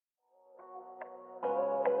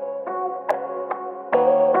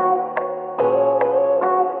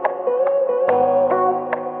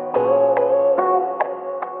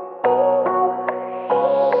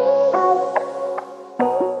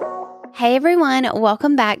everyone,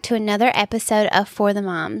 welcome back to another episode of For the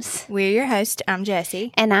Moms. We're your host. I'm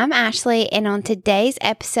Jessie. And I'm Ashley, and on today's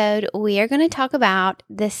episode, we are going to talk about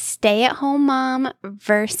the stay-at-home mom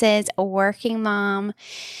versus a working mom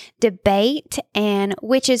debate and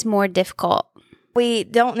which is more difficult. We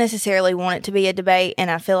don't necessarily want it to be a debate,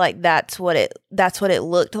 and I feel like that's what it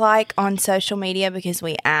looked like on social media because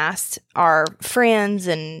we asked our friends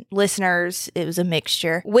and listeners, it was a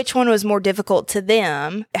mixture, which one was more difficult to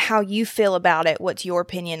them, how you feel about it, what's your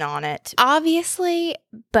opinion on it? Obviously,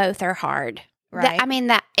 both are hard. Right.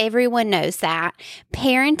 That everyone knows that.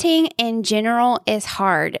 Parenting in general is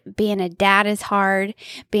hard. Being a dad is hard.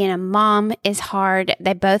 Being a mom is hard.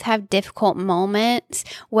 They both have difficult moments,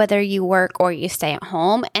 whether you work or you stay at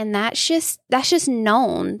home. And that's just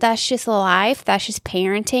known. That's just life. That's just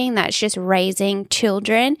parenting. That's just raising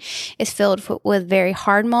children. It's filled with very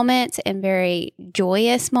hard moments and very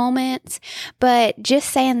joyous moments. But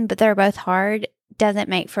just saying that they're both hard doesn't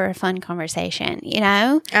make for a fun conversation, you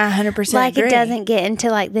know? 100% like agree. It doesn't get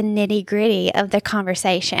into like the nitty gritty of the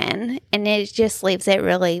conversation, and it just leaves it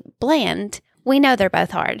really bland. We know they're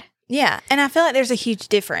both hard. Yeah, and I feel like there's a huge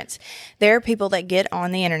difference. There are people that get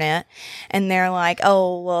on the internet and they're like,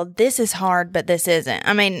 oh, well, this is hard, but this isn't.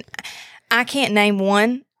 I mean, I can't name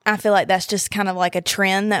one. I feel like that's just kind of like a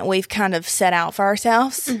trend that we've kind of set out for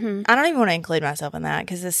ourselves. Mm-hmm. I don't even want to include myself in that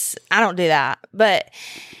because I don't do that, but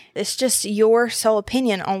it's just your sole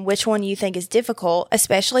opinion on which one you think is difficult,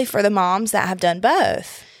 especially for the moms that have done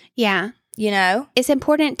both. Yeah. You know? It's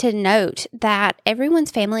important to note that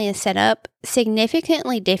everyone's family is set up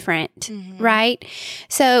significantly different, right?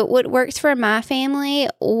 So what works for my family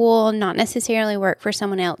will not necessarily work for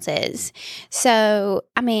someone else's. So,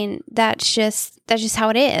 I mean, that's just how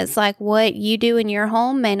it is. Like what you do in your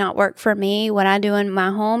home may not work for me. What I do in my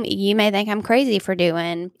home, you may think I'm crazy for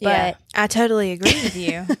doing, but yeah, I totally agree with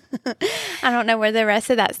you. I don't know where the rest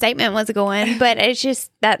of that statement was going, but it's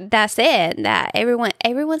just that's it. That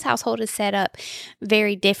everyone's household is set up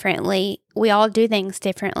very differently. We all do things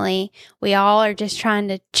differently. We all are just trying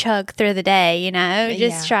to chug through the day, you know,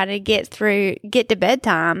 just try to get to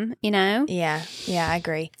bedtime, you know? Yeah, I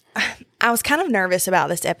agree. I was kind of nervous about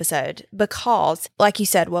this episode because, like you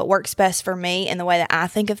said, what works best for me and the way that I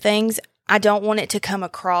think of things, I don't want it to come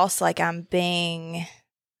across like I'm dissing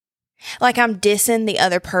the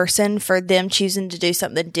other person for them choosing to do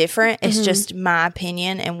something different. It's just my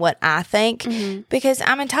opinion and what I think because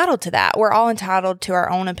I'm entitled to that. We're all entitled to our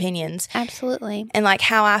own opinions. Absolutely. And like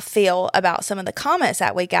how I feel about some of the comments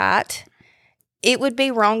that we got, it would be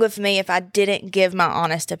wrong of me if I didn't give my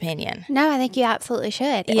honest opinion. No, I think you absolutely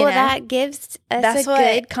should. You know? That gives us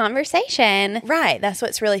good conversation. Right. That's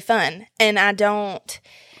what's really fun. And I don't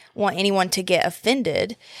want anyone to get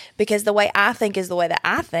offended because the way I think is the way that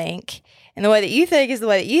I think and the way that you think is the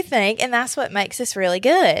way that you think, and that's what makes us really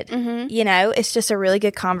good. You know, it's just a really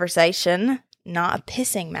good conversation, not a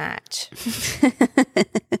pissing match.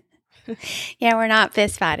 Yeah, we're not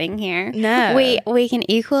fist fighting here. No. We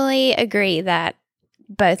can equally agree that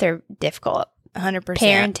both are difficult. 100%.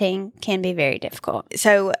 Parenting can be very difficult.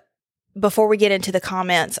 So before we get into the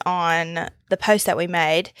comments on the post that we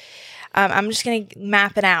made, I'm just going to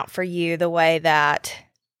map it out for you the way that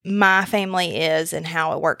my family is and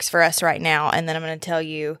how it works for us right now. And then I'm going to tell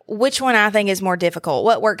you which one I think is more difficult.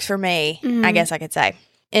 What works for me, I guess I could say.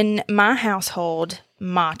 In my household,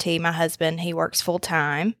 Monty, my husband, he works full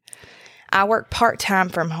time. I work part-time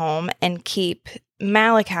from home and keep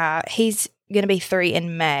Malachi. He's going to be 3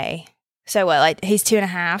 in May. So what, like he's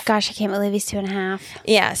 2.5? Gosh, I can't believe he's 2.5.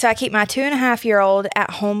 Yeah. So I keep my 2.5-year-old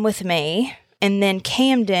at home with me. And then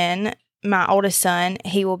Camden, my oldest son,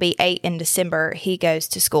 he will be 8 in December. He goes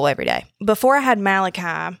to school every day. Before I had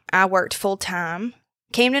Malachi, I worked full time.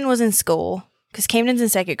 Camden was in school because Camden's in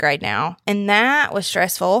 2nd grade now. And that was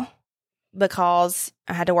stressful because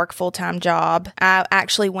I had to work a full-time job. I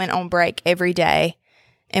actually went on break every day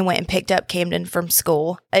and went and picked up Camden from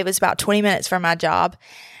school. It was about 20 minutes from my job.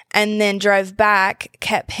 And then drove back,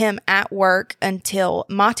 kept him at work until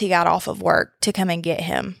Monty got off of work to come and get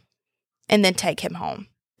him and then take him home.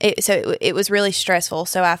 It was really stressful.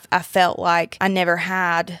 So I felt like I never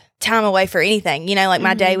had time away for anything. You know, like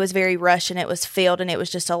my day was very rushed and it was filled and it was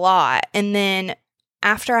just a lot. And then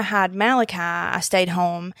after I had Malachi, I stayed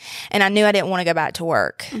home and I knew I didn't want to go back to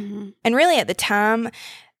work. And really at the time,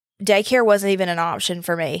 daycare wasn't even an option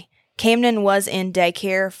for me. Camden was in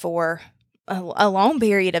daycare for a long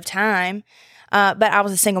period of time, but I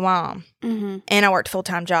was a single mom and I worked a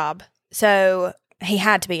full-time job. So he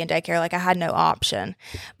had to be in daycare. Like I had no option.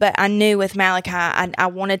 But I knew with Malachi, I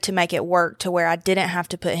wanted to make it work to where I didn't have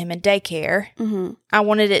to put him in daycare. I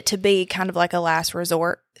wanted it to be kind of like a last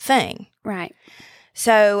resort thing. Right.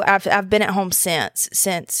 So I've been at home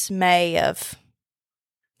since May of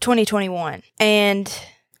 2021. And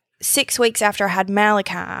 6 weeks after I had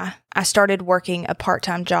Malachi, I started working a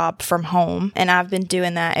part-time job from home, and I've been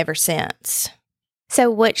doing that ever since. So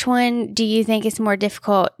which one do you think is more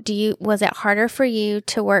difficult? Was it harder for you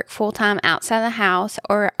to work full-time outside the house,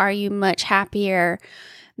 or are you much happier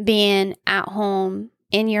being at home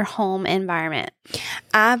in your home environment?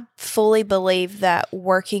 I fully believe that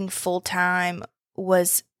working full-time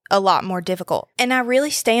was a lot more difficult. And I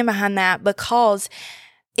really stand behind that because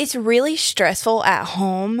it's really stressful at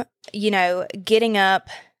home, getting up,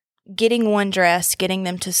 getting one dressed, getting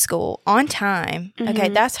them to school on time. Mm-hmm. Okay,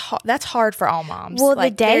 that's hard for all moms. Well,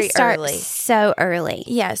 the day starts so early.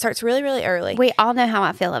 Yeah, it starts really, really early. We all know how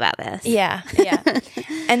I feel about this. Yeah.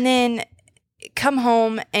 And then come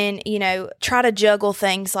home and, try to juggle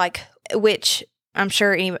things which I'm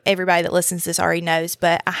sure everybody that listens to this already knows,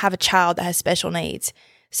 but I have a child that has special needs.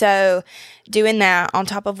 So doing that on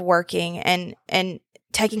top of working and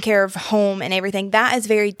taking care of home and everything, that is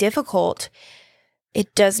very difficult.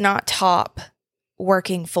 It does not top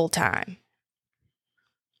working full time.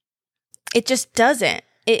 It just doesn't.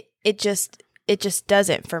 It just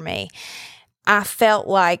doesn't for me. I felt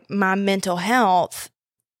like my mental health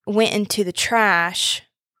went into the trash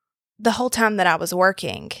the whole time that I was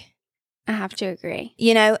working. I have to agree.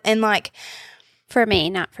 And for me,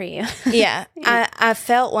 not for you. Yeah. I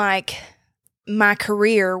felt like my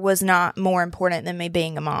career was not more important than me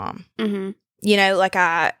being a mom. Mm-hmm.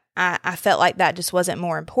 I felt like that just wasn't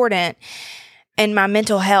more important. And my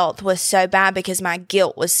mental health was so bad because my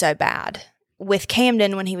guilt was so bad. With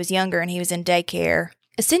Camden, when he was younger and he was in daycare,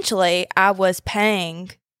 essentially I was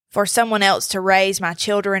paying for someone else to raise my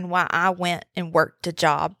children while I went and worked a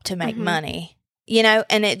job to make money.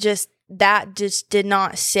 And that just did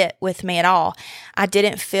not sit with me at all. I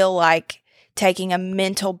didn't feel like taking a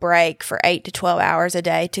mental break for 8 to 12 hours a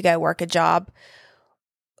day to go work a job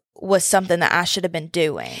was something that I should have been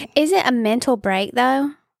doing. Is it a mental break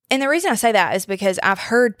though? And the reason I say that is because I've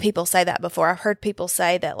heard people say that before. I've heard people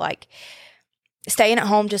say that staying at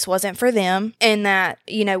home just wasn't for them, and that,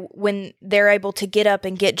 when they're able to get up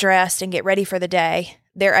and get dressed and get ready for the day,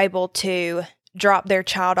 they're able to drop their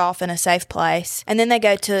child off in a safe place, and then they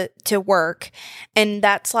go to work, and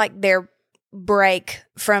that's like their break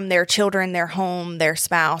from their children, their home, their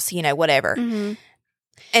spouse, whatever. Mm-hmm.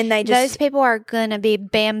 And those people are going to be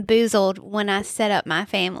bamboozled when I set up my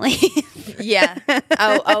family. Yeah.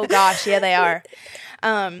 Oh gosh. Yeah, they are.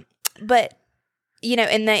 But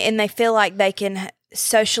and they feel like they can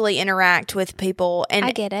socially interact with people. And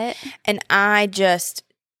I get it. And I just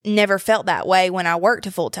never felt that way when I worked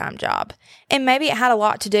a full-time job. And maybe it had a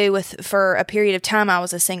lot to do with, for a period of time, I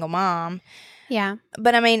was a single mom. Yeah.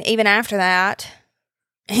 But even after that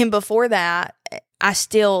and before that, I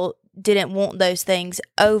still didn't want those things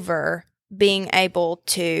over being able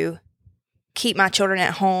to keep my children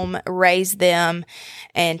at home, raise them,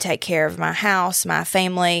 and take care of my house, my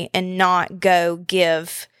family, and not go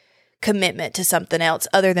give commitment to something else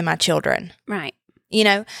other than my children. Right.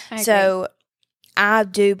 So I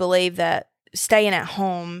do believe that staying at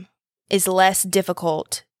home is less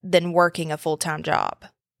difficult than working a full-time job.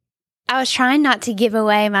 I was trying not to give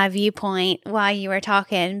away my viewpoint while you were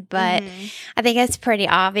talking, but I think it's pretty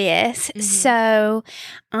obvious. Mm-hmm. So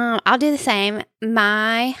I'll do the same.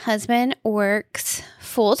 My husband works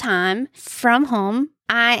full-time from home.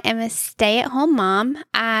 I am a stay-at-home mom.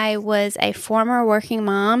 I was a former working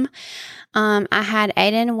mom. I had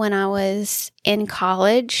Aiden when I was in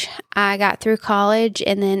college. I got through college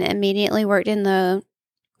and then immediately worked in the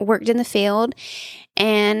field.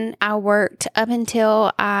 And I worked up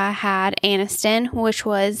until I had Aniston, which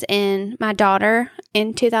was my daughter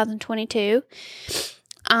in 2022.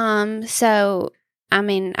 So,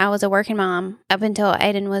 I was a working mom up until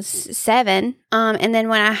Aiden was 7. And then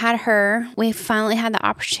when I had her, we finally had the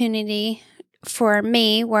opportunity for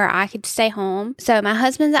me where I could stay home. So my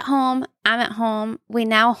husband's at home, I'm at home. We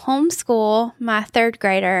now homeschool my 3rd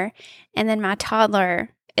grader, and then my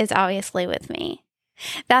toddler is obviously with me.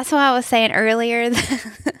 That's why I was saying earlier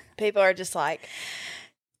that people are just like,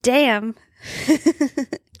 damn,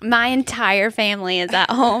 my entire family is at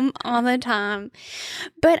home all the time.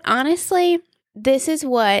 But honestly, this is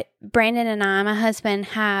what Brandon and I, my husband,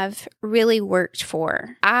 have really worked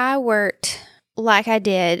for. I worked like I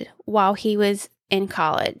did while he was in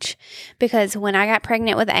college, because when I got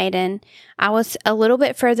pregnant with Aiden, I was a little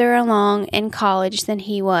bit further along in college than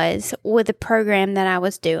he was with the program that I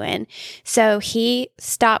was doing. So he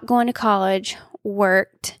stopped going to college,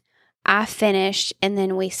 worked. I finished, and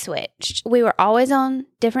then we switched. We were always on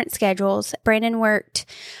different schedules. Brandon worked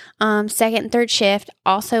second and third shift,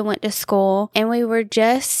 also went to school, and we were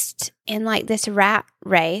just in like this rat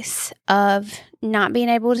race of not being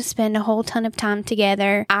able to spend a whole ton of time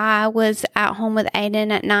together. I was at home with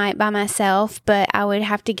Aiden at night by myself, but I would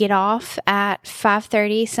have to get off at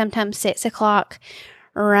 5:30, sometimes 6 o'clock,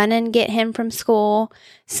 run and get him from school,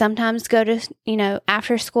 sometimes go to,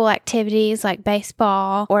 after school activities like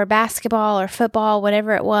baseball or basketball or football,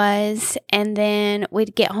 whatever it was. And then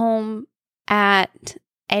we'd get home at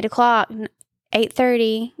 8 o'clock,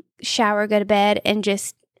 8:30, shower, go to bed, and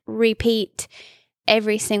just repeat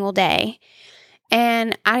every single day.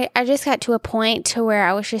 And I just got to a point to where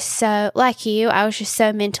I was just so, like you, I was just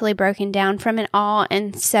so mentally broken down from it all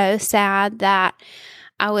and so sad that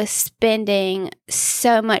I was spending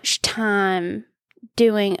so much time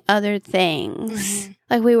doing other things. Mm-hmm.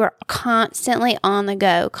 Like we were constantly on the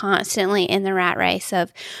go, constantly in the rat race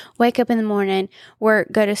of wake up in the morning, work,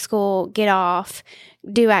 go to school, get off,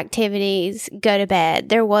 do activities, go to bed.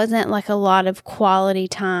 There wasn't like a lot of quality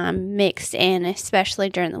time mixed in, especially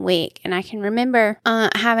during the week. And I can remember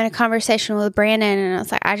having a conversation with Brandon, and I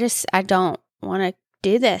was like, I don't want to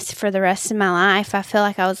do this for the rest of my life. I feel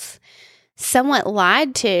like I was somewhat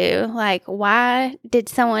lied to. Like, why did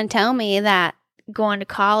someone tell me that going to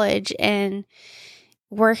college and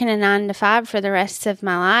working a 9 to 5 for the rest of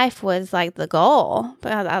my life was like the goal?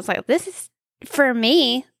 But I was like, this is, for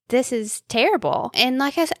me, this is terrible. And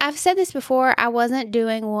like I've said this before, I wasn't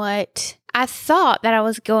doing what I thought that I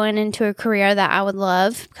was going into a career that I would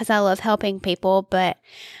love because I love helping people, but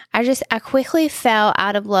I quickly fell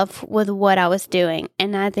out of love with what I was doing.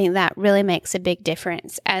 And I think that really makes a big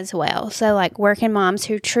difference as well. So like working moms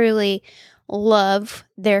who truly love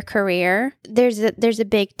their career, there's a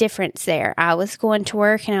big difference there. I was going to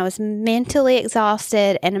work and I was mentally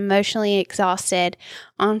exhausted and emotionally exhausted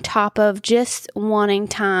on top of just wanting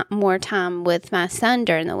more time with my son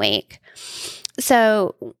during the week.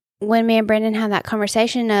 So when me and Brendan had that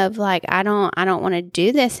conversation of like, I don't want to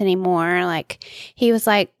do this anymore. Like he was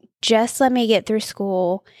like, just let me get through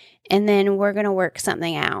school and then we're going to work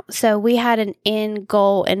something out. So we had an end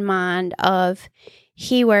goal in mind of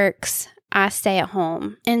he works, I stay at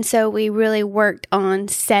home. And so we really worked on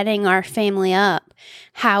setting our family up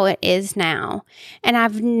how it is now. And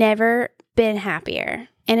I've never been happier.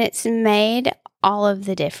 And it's made all of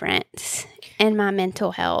the difference in my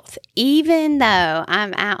mental health, even though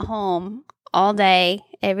I'm at home all day,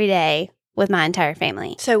 every day with my entire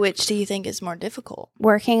family. So which do you think is more difficult?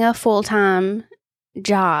 Working a full-time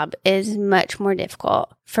job is much more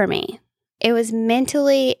difficult for me. It was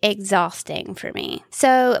mentally exhausting for me.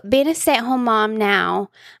 So being a stay-at-home mom now,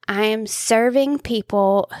 I am serving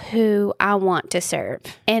people who I want to serve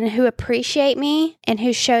and who appreciate me and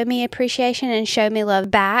who show me appreciation and show me love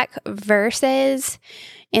back versus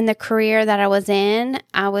in the career that I was in,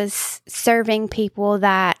 I was serving people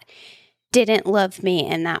that didn't love me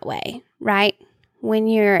in that way, right? When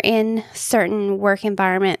you're in certain work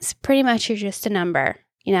environments, pretty much you're just a number,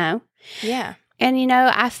 Yeah. And,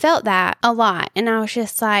 I felt that a lot. And I was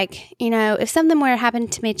just like, if something were to happen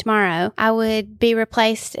to me tomorrow, I would be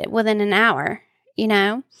replaced within an hour,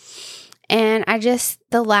 And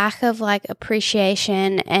the lack of like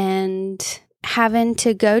appreciation and having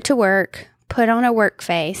to go to work, put on a work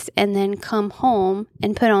face, and then come home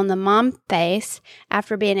and put on the mom face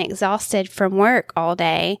after being exhausted from work all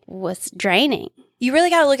day was draining. You really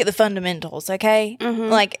got to look at the fundamentals, okay? Mm-hmm.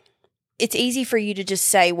 Like, it's easy for you to just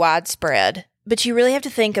say widespread, but you really have to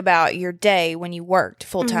think about your day when you worked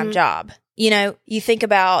full-time job. You think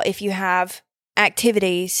about if you have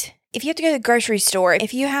activities, if you have to go to the grocery store,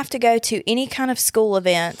 if you have to go to any kind of school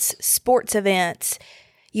events, sports events,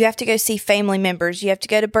 you have to go see family members, you have to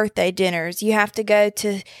go to birthday dinners, you have to go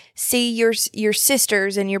to see your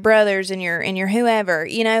sisters and your brothers and your whoever,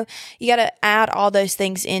 you got to add all those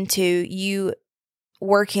things into you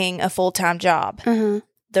working a full-time job. Mm-hmm.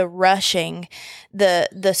 The rushing,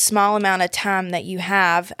 the small amount of time that you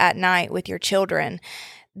have at night with your children,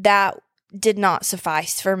 that did not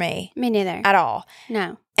suffice for me. Me neither. At all.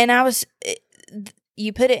 No. And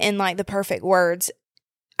you put it in like the perfect words.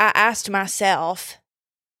 I asked myself,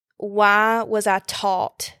 why was I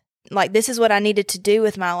taught, like this is what I needed to do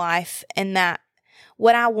with my life, and that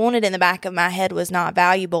what I wanted in the back of my head was not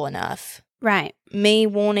valuable enough. Right. Me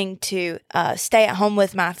wanting to stay at home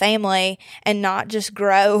with my family and not just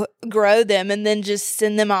grow them and then just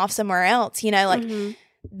send them off somewhere else,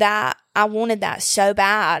 that I wanted that so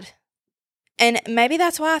bad. And maybe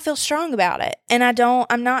that's why I feel strong about it. And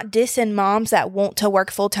I'm not dissing moms that want to work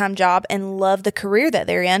a full-time job and love the career that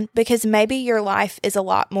they're in, because maybe your life is a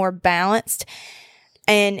lot more balanced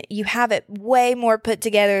and you have it way more put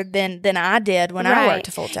together than I did when I worked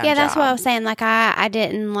a full-time job. Yeah, that's what I was saying. Like, I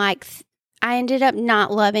didn't like, I ended up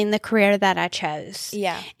not loving the career that I chose.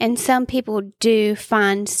 Yeah. And some people do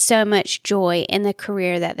find so much joy in the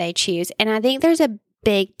career that they choose. And I think there's a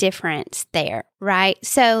big difference there, right?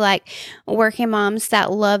 So like working moms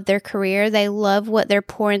that love their career, they love what they're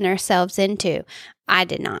pouring themselves into. I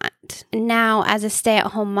did not. Now, as a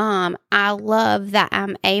stay-at-home mom, I love that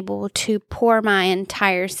I'm able to pour my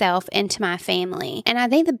entire self into my family. And I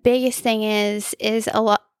think the biggest thing is a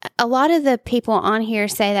lot of the people on here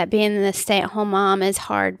say that being the stay-at-home mom is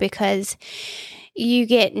hard because you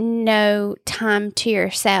get no time to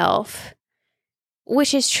yourself.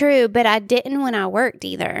 Which is true, but I didn't when I worked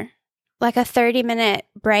either. Like a 30-minute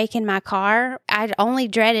break in my car, I only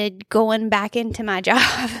dreaded going back into my job.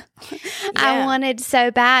 Yeah. I wanted so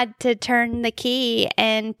bad to turn the key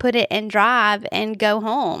and put it in drive and go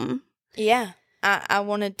home. Yeah. I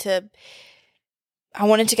wanted to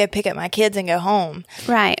go pick up my kids and go home.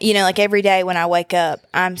 Right. You know, like every day when I wake up,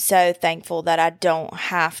 I'm so thankful that I don't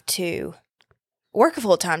have to work a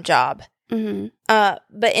full-time job. Mm-hmm.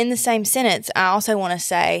 But in the same sentence, I also want to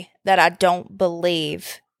say that I don't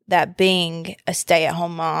believe that being a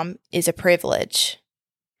stay-at-home mom is a privilege.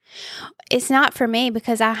 It's not for me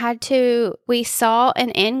because we saw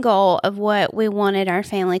an end goal of what we wanted our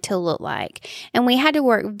family to look like. And we had to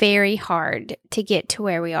work very hard to get to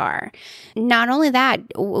where we are. Not only that,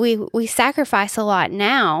 we sacrifice a lot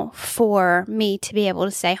now for me to be able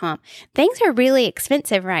to stay home. Things are really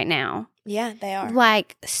expensive right now. Yeah, they are.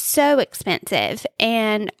 Like, so expensive.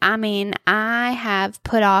 And I mean, I have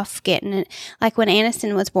put off getting it. Like, when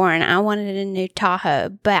Aniston was born, I wanted a new Tahoe,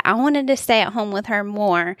 but I wanted to stay at home with her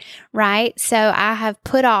more, right? So I have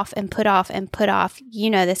put off and put off and put off,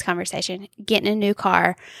 this conversation, getting a new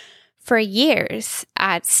car for years.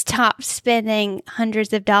 I stopped spending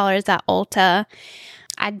hundreds of dollars at Ulta.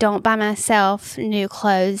 I don't buy myself new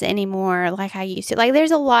clothes anymore like I used to. Like,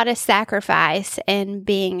 there's a lot of sacrifice in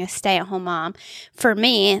being a stay-at-home mom. For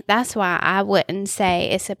me, that's why I wouldn't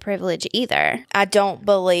say it's a privilege either. I don't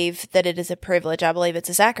believe that it is a privilege. I believe it's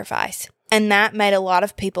a sacrifice. And that made a lot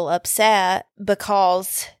of people upset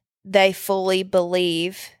because they fully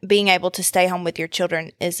believe being able to stay home with your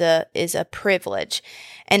children is a privilege.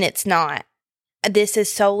 And it's not. This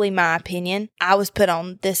is solely my opinion. I was put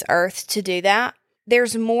on this earth to do that.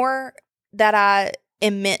 There's more that I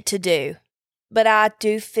am meant to do, but I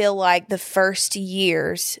do feel like the first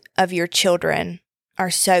years of your children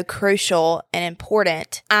are so crucial and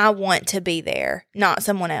important. I want to be there, not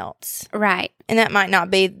someone else. Right. And that might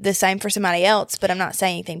not be the same for somebody else, but I'm not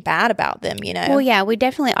saying anything bad about them, Well, yeah, we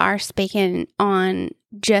definitely are speaking on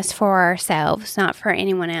just for ourselves, not for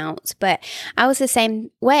anyone else. But I was the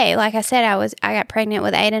same way. Like I said, I got pregnant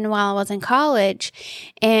with Aiden while I was in college.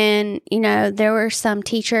 And, there were some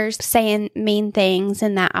teachers saying mean things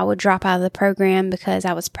and that I would drop out of the program because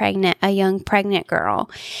I was pregnant, a young pregnant girl.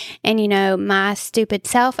 And, my stupid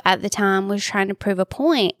self at the time was trying to prove a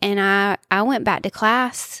point. And I went back to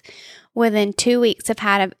class within 2 weeks of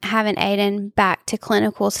having Aiden, back to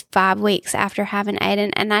clinicals 5 weeks after having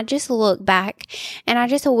Aiden. And I just look back and I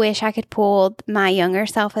just wish I could pull my younger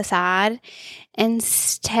self aside and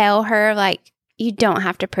tell her, like, you don't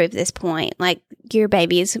have to prove this point. Like, your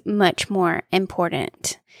baby is much more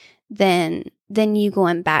important than you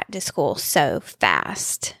going back to school so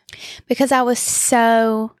fast. Because I was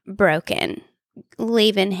so broken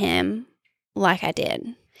leaving him like I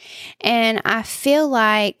did. And I feel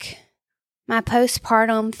like my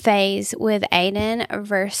postpartum phase with Aiden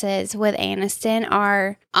versus with Aniston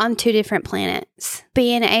are on two different planets.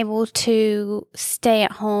 Being able to stay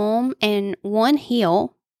at home and, one,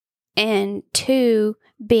 heal, and two,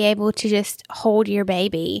 be able to just hold your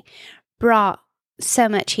baby brought so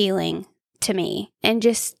much healing to me. And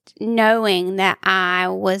just knowing that I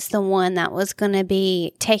was the one that was going to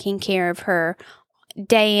be taking care of her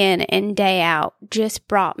day in and day out just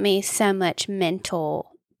brought me so much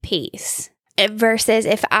mental peace. Versus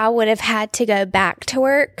if I would have had to go back to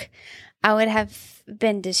work, I would have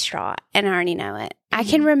been distraught, and I already know it.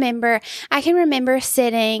 Mm-hmm. I can remember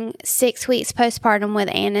sitting 6 weeks postpartum with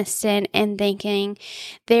Aniston and thinking,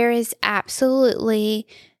 there is absolutely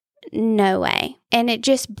no way. And it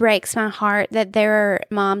just breaks my heart that there are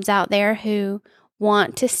moms out there who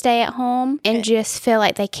want to stay at home and just feel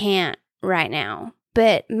like they can't right now.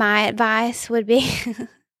 But my advice would be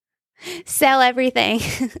sell everything.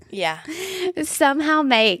 Yeah. Somehow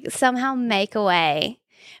make a way,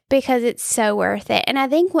 because it's so worth it. And I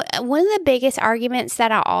think one of the biggest arguments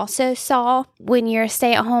that I also saw, when you're a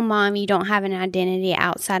stay-at-home mom, you don't have an identity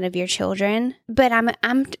outside of your children. But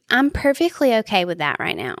I'm perfectly okay with that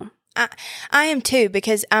right now. I am too,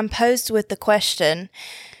 because I'm posed with the question,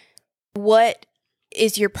 what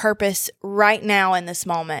is your purpose right now in this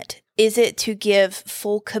moment? Is it to give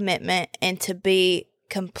full commitment and to be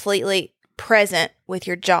completely present with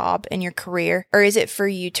your job and your career? Or is it for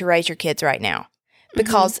you to raise your kids right now?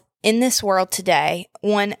 Because in this world today,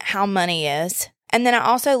 one, how money is. And then I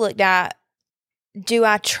also looked at, do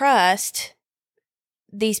I trust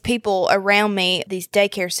these people around me, these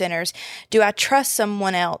daycare centers? Do I trust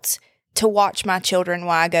someone else to watch my children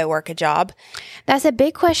while I go work a job? That's a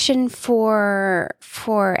big question for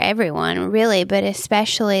everyone, really, but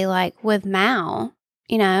especially like with Mal,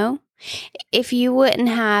 you know, if you wouldn't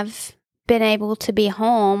have been able to be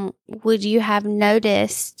home, would you have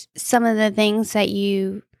noticed some of the things that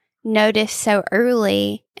you noticed so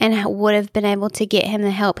early and would have been able to get him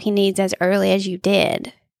the help he needs as early as you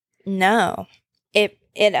did? No.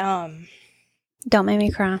 Don't make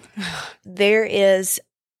me cry. There is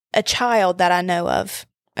a child that I know of,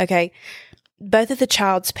 okay? Both of the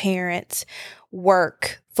child's parents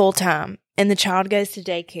work full time, and the child goes to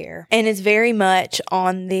daycare and is very much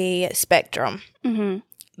on the spectrum. Mm-hmm.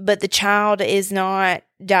 But the child is not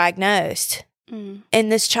diagnosed. Mm.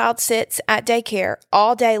 And this child sits at daycare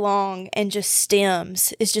all day long and is just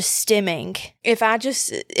stimming. If I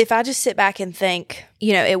just sit back and think,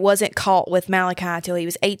 you know, it wasn't caught with Malachi till he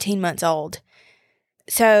was 18 months old.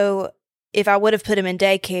 So if I would have put him in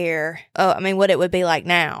daycare, what it would be like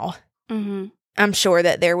now. Mm-hmm. I'm sure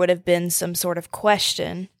that there would have been some sort of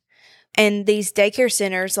question. And these daycare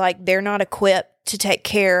centers, like, they're not equipped to take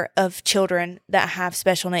care of children that have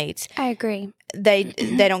special needs. I agree. They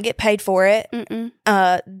don't get paid for it.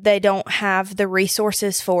 They don't have the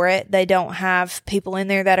resources for it. They don't have people in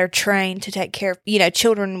there that are trained to take care of, you know,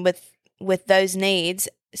 children with those needs.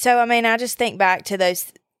 So, I mean, I just think back to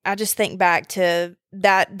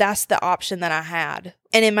that. That's the option that I had.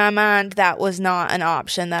 And in my mind, that was not an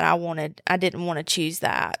option that I wanted. I didn't want to choose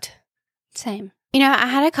that. Same. You know, I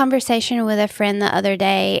had a conversation with a friend the other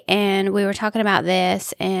day, and we were talking about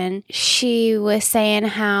this, and she was saying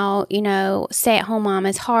how, you know, stay-at-home mom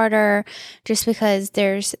is harder just because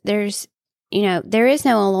there's you know, there is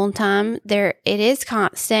no alone time. It is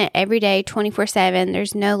constant every day, 24/7.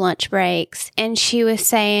 There's no lunch breaks. And she was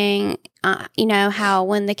saying, you know, how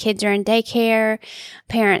when the kids are in daycare,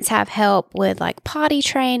 parents have help with like potty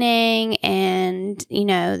training, and, you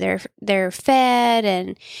know, they're fed,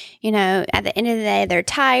 and, you know, at the end of the day, they're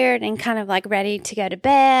tired and kind of like ready to go to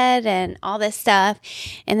bed and all this stuff.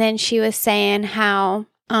 And then she was saying how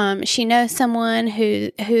she knows someone who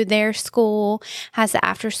their school has the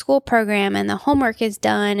after school program, and the homework is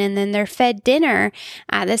done, and then they're fed dinner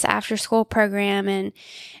at this after school program. And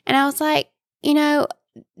I was like, you know,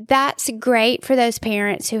 that's great for those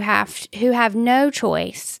parents who have no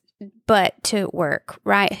choice but to work,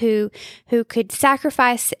 right? Who could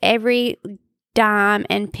sacrifice every dime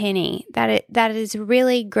and penny. That is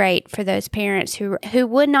really great for those parents who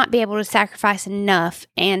would not be able to sacrifice enough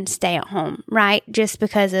and stay at home, right? Just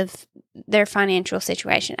because of their financial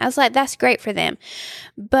situation. I was like, that's great for them.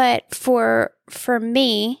 But for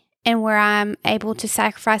me, and where I'm able to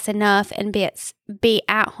sacrifice enough and be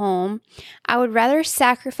at home, I would rather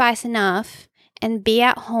sacrifice enough and be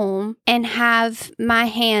at home and have my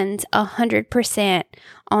hands 100%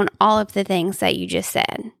 on all of the things that you just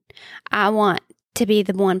said. I want to be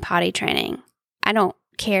the one potty training. I don't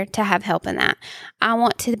care to have help in that. I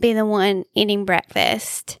want to be the one eating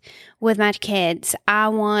breakfast with my kids. I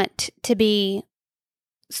want to be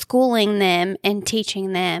schooling them and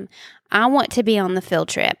teaching them. I want to be on the field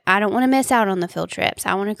trip. I don't want to miss out on the field trips.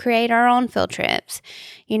 I want to create our own field trips.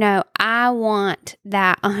 You know, I want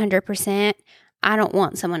that 100%. I don't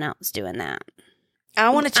want someone else doing that. I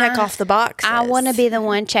want to check off the boxes. I want to be the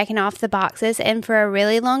one checking off the boxes. And for a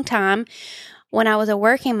really long time, when I was a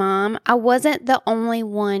working mom, I wasn't the only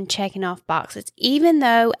one checking off boxes. Even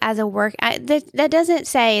though as a that doesn't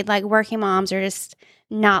say like working moms are just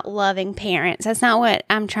not loving parents. That's not what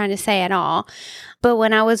I'm trying to say at all. But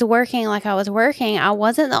when I was working like I was working, I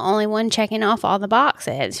wasn't the only one checking off all the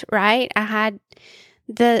boxes, right? I had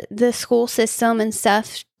the school system and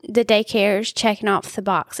stuff, the daycares checking off the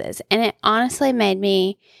boxes. And it honestly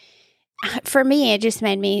it just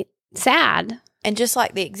made me sad. And just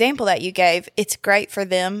like the example that you gave, it's great for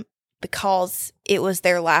them because it was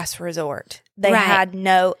their last resort. They had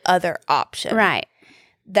no other option. Right.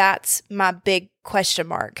 That's my big question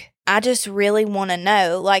mark. I just really want to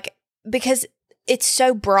know, like, because it's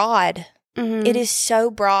so broad. Mhm. It is so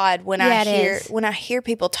broad when Yeah, it is. when I hear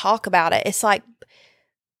people talk about it. It's like,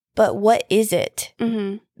 but what is it?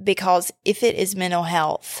 Mhm. Because if it is mental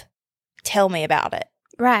health, tell me about it.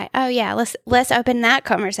 Right. Oh yeah. Let's open that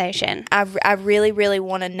conversation. I really, really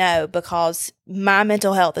want to know, because my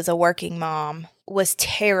mental health as a working mom was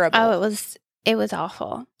terrible. Oh, it was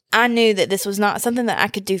awful. I knew that this was not something that I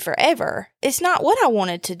could do forever. It's not what I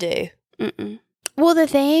wanted to do. Mm-mm. Well, the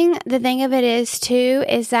thing of it is too,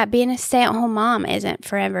 is that being a stay-at-home mom isn't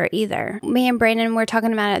forever either. Me and Brandon were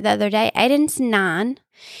talking about it the other day. Aiden's 9.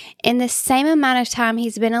 In the same amount of time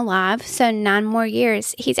he's been alive, so 9 more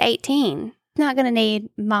years, he's 18. He's not going to need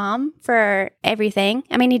mom for everything.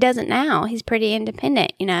 I mean, he doesn't now. He's pretty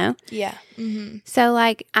independent, you know? Yeah. Mm-hmm. So,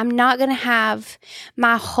 like, I'm not going to have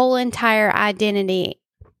my whole entire identity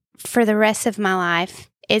for the rest of my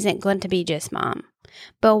life isn't going to be just mom.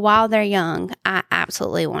 But while they're young, I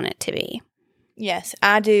absolutely want it to be. Yes,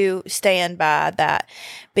 I do stand by that.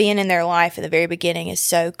 Being in their life at the very beginning is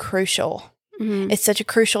so crucial. Mm-hmm. It's such a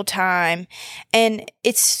crucial time. And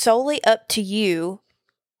it's solely up to you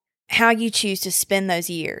how you choose to spend those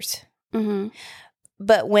years. Mm-hmm.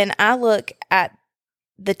 But when I look at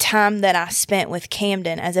the time that I spent with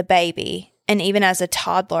Camden as a baby and even as a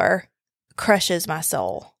toddler, crushes my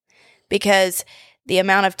soul. Because the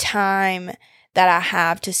amount of time that I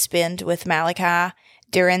have to spend with Malachi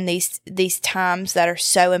during these times that are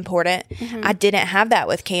so important, Mm-hmm. I didn't have that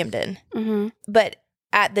with Camden. Mm-hmm. But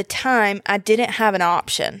at the time, I didn't have an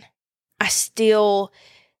option.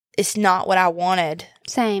 It's not what I wanted.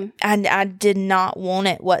 Same. I did not want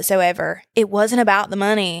it whatsoever. It wasn't about the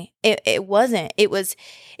money. It wasn't. It was,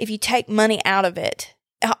 if you take money out of it,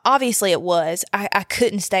 obviously it was. I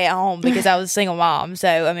couldn't stay at home because I was a single mom.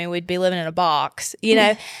 So, I mean, we'd be living in a box, you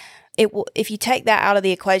know. If you take that out of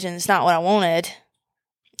the equation, it's not what I wanted.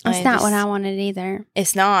 It's not what I wanted either.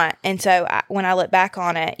 It's not. And so when I look back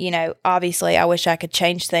on it, you know, obviously I wish I could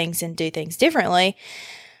change things and do things differently.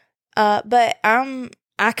 But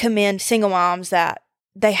I commend single moms that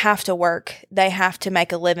they have to work. They have to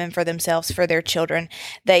make a living for themselves, for their children.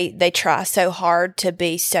 They try so hard to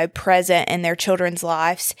be so present in their children's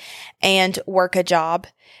lives and work a job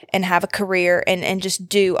and have a career and just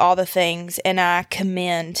do all the things. And I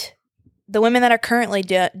commend the women that are currently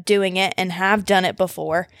doing it and have done it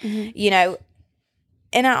before, Mm-hmm. you know.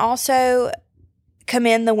 And I also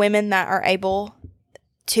commend the women that are able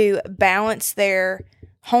to balance their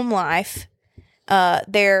home life,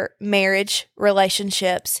 their marriage,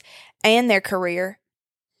 relationships, and their career,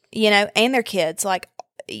 you know, and their kids. Like,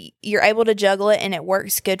 you're able to juggle it and it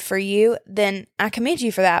works good for you, then I commend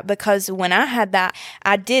you for that. Because when I had that,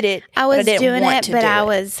 I did it. I was doing it, but I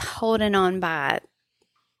was holding on by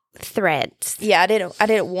threads. Yeah, I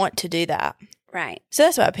didn't want to do that. Right. So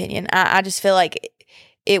that's my opinion. I just feel like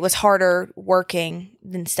it was harder working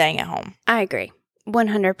than staying at home. I agree.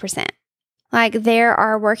 100%. Like, there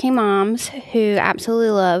are working moms who absolutely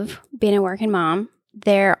love being a working mom.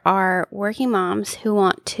 There are working moms who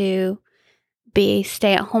want to be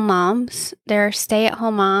stay-at-home moms. There are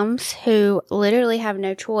stay-at-home moms who literally have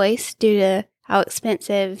no choice due to how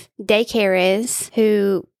expensive daycare is,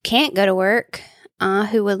 who can't go to work,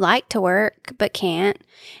 who would like to work but can't.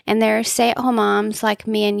 And there are stay-at-home moms like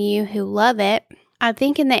me and you who love it. I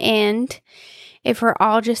think in the end, if we're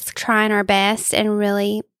all just trying our best and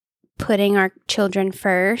really putting our children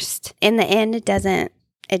first, in the end, it doesn't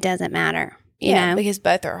matter. You know? Because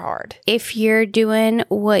both are hard. If you're doing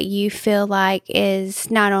what you feel like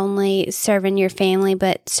is not only serving your family,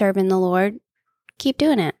 but serving the Lord, keep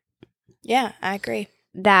doing it. Yeah, I agree.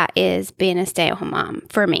 That is being a stay-at-home mom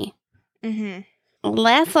for me. Mm-hmm.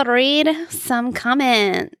 Let's read some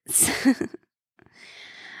comments.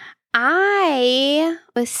 I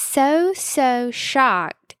was so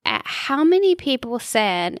shocked at how many people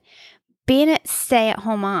said being a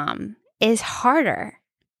stay-at-home mom is harder.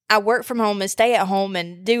 I work from home and stay at home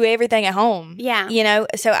and do everything at home. Yeah. You know,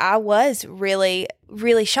 so I was really,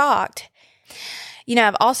 really shocked. You know,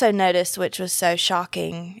 I've also noticed, which was so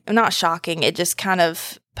shocking, not shocking, it just kind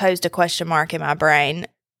of posed a question mark in my brain,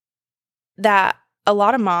 that a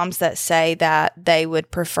lot of moms that say that they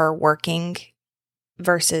would prefer working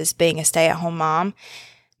versus being a stay-at-home mom,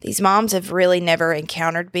 these moms have really never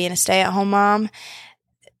encountered being a stay-at-home mom.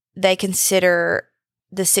 They consider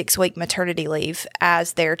the 6-week maternity leave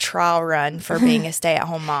as their trial run for being a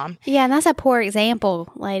stay-at-home mom. Yeah, and that's a poor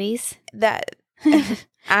example, ladies. That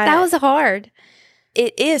was hard.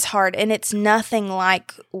 It is hard, and it's nothing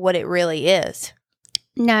like what it really is.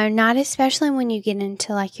 No, not especially when you get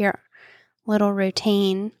into like your little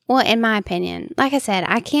routine. Well, in my opinion, like I said,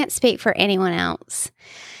 I can't speak for anyone else.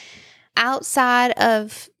 Outside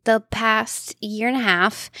of the past year and a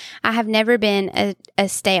half, I have never been a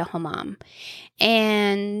stay-at-home mom.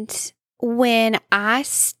 And when I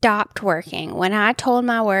stopped working, when I told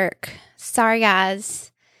my work, sorry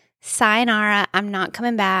guys, sayonara, I'm not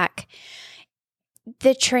coming back,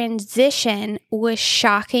 the transition was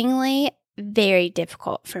shockingly very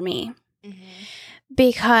difficult for me.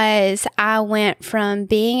 Because I went from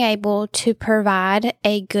being able to provide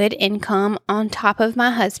a good income on top of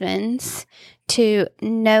my husband's to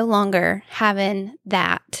no longer having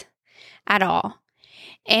that at all.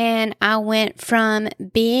 And I went from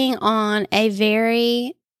being on a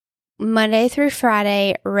very Monday through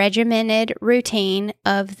Friday regimented routine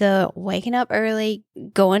of the waking up early,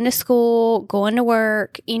 going to school, going to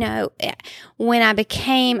work. You know, when I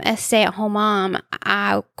became a stay-at-home mom,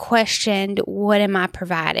 I questioned, what am I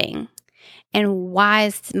providing? And why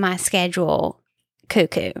is my schedule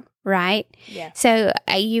cuckoo, right? Yeah. So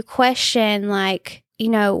you question, like, you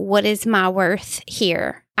know, what is my worth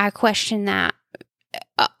here? I question that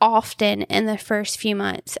often in the first few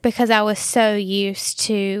months because I was so used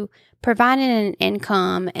to providing an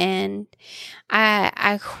income, and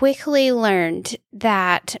I quickly learned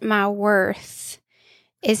that my worth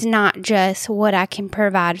is not just what I can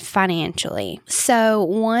provide financially. So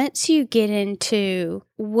once you get into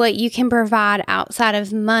what you can provide outside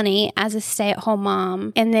of money as a stay-at-home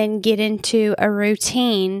mom and then get into a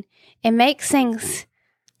routine, it makes things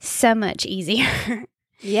so much easier.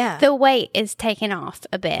 Yeah. The weight is taken off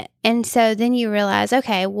a bit. And so then you realize,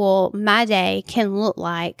 okay, well, my day can look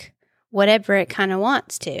like whatever it kind of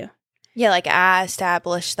wants to. Yeah, like I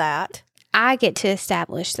established that. I get to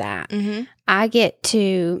establish that. I get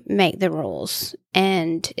to make the rules.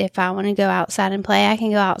 And if I want to go outside and play, I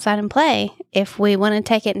can go outside and play. If we want to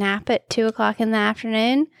take a nap at 2 o'clock in the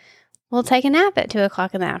afternoon, we'll take a nap at 2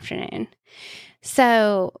 o'clock in the afternoon.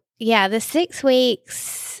 So, yeah, the 6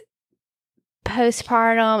 weeks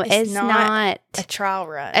postpartum is not a trial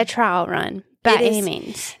run. A trial run. By any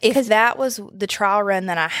means. If that was the trial run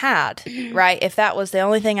that I had, right? If that was the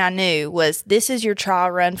only thing I knew was this is your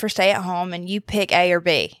trial run for stay at home and you pick A or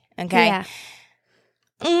B, okay?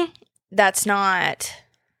 Yeah.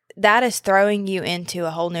 That is throwing you into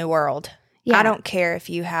a whole new world. Yeah. I don't care if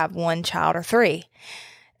you have 1 child or 3.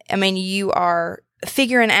 I mean, you are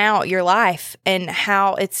figuring out your life and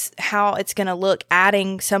how it's going to look,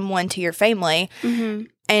 adding someone to your family.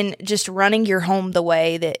 And just running your home the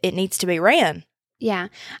way that it needs to be ran. Yeah.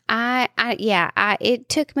 It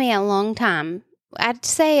took me a long time. I'd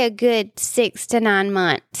say a good 6 to 9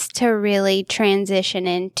 months to really transition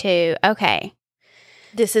into, okay,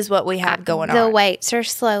 this is what we have going on. The weights are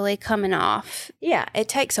slowly coming off. Yeah. It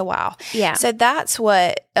takes a while. Yeah. So that's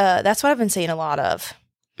what I've been seeing a lot of.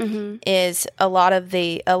 Is a lot of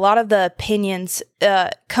the opinions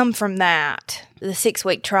come from that. The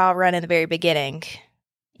 6-week trial run in the very beginning.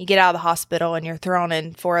 You get out of the hospital and you're thrown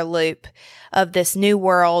in for a loop of this new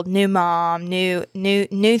world, new mom, new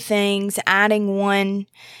things, adding one,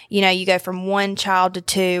 you know, you go from 1 child to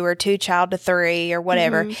 2 or 2 child to 3 or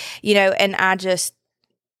whatever, you know, and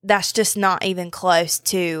that's just not even close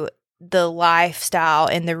to the lifestyle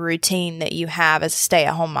and the routine that you have as a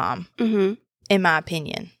stay-at-home mom, in my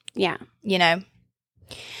opinion. Yeah. You know?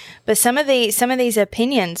 But some of these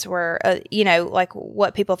opinions were, you know, like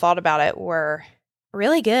what people thought about it were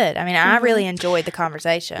really good. I mean, I really enjoyed the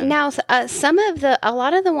conversation. Now, a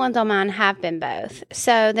lot of the ones on mine have been both.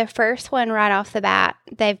 So the first one right off the bat,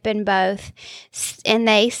 they've been both, and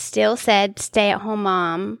they still said stay-at-home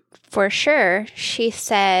mom for sure. She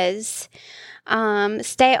says,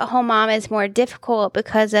 stay-at-home mom is more difficult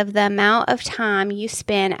because of the amount of time you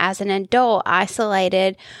spend as an adult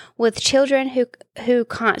isolated with children who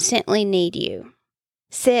constantly need you.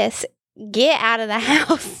 Sis, get out of the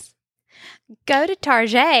house. Go to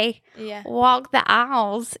Target, walk the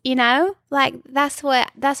aisles, you know, like that's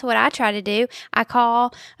what I try to do. I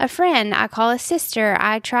call a friend, I call a sister,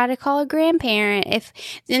 I try to call a grandparent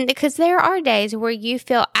because there are days where you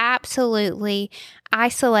feel absolutely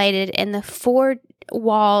isolated in the 4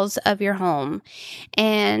 walls of your home.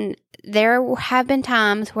 And there have been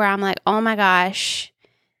times where I'm like, oh my gosh,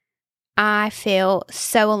 I feel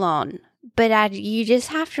so alone. But you just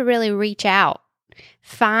have to really reach out,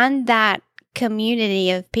 find that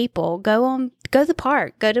community of people. Go to the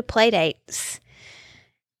park, go to play dates.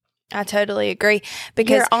 I totally agree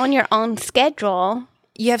because you're on your own schedule.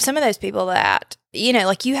 You have some of those people that, you know,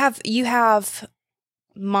 like you have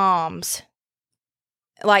moms,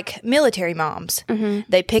 like military moms.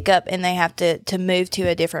 They pick up and they have to move to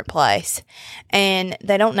a different place and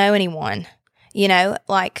they don't know anyone, you know,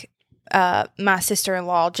 like my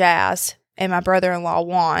sister-in-law, Jazz, and my brother-in-law,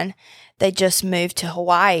 Juan, they just moved to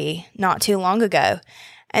Hawaii not too long ago.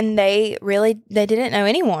 And they didn't know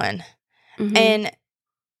anyone. Mhm. And,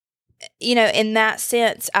 in that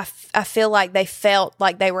sense, I feel like they felt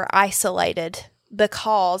like they were isolated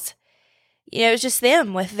because, it was just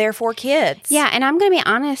them with their 4 kids. Yeah, and I'm going to be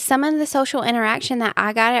honest, some of the social interaction that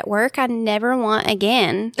I got at work, I never want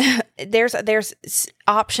again. There's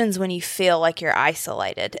options when you feel like you're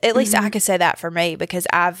isolated. At least I could say that for me, because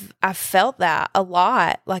I've felt that a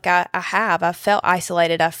lot. Like I felt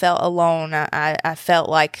isolated. I felt alone. I felt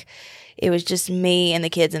like it was just me and the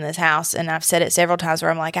kids in this house. And I've said it several times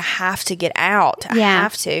where I'm like, I have to get out. I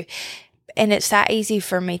have to. And it's that easy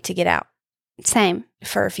for me to get out. Same.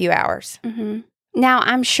 For a few hours. Mm-hmm. Now,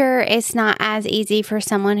 I'm sure it's not as easy for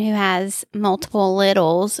someone who has multiple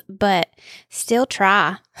littles, but still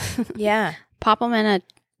try. Yeah. Pop them in a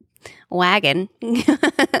wagon.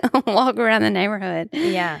 Walk around the neighborhood.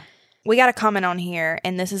 Yeah. We got a comment on here,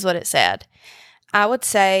 and this is what it said. I would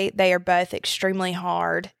say they are both extremely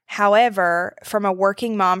hard. However, from a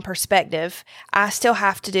working mom perspective, I still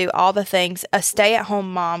have to do all the things a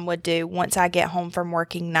stay-at-home mom would do once I get home from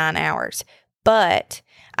working 9 hours. But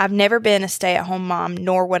I've never been a stay-at-home mom,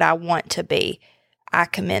 nor would I want to be. I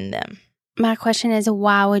commend them. My question is,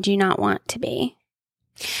 why would you not want to be?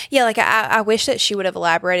 Yeah, like I wish that she would have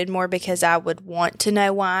elaborated more, because I would want to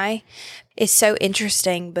know why. It's so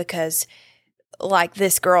interesting because, like,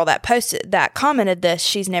 this girl that commented this,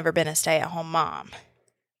 she's never been a stay-at-home mom.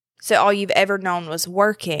 So all you've ever known was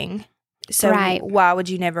working. So why would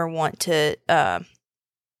you never want to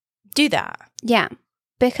do that? Yeah,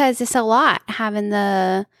 because it's a lot having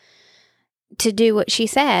to do what she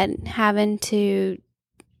said, having to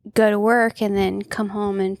go to work and then come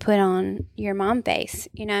home and put on your mom face,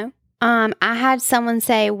 I had someone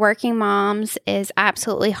say working moms is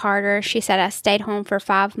absolutely harder. She said, I stayed home for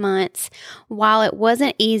 5 months. While it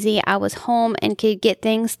wasn't easy, I was home and could get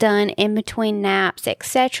things done in between naps,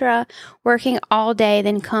 etc. Working all day,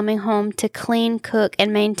 then coming home to clean, cook,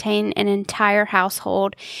 and maintain an entire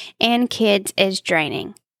household and kids is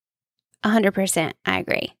draining. 100%. I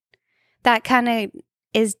agree. That kind of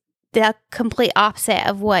is the complete opposite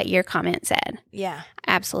of what your comment said. Yeah.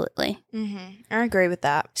 Absolutely. Mm-hmm. I agree with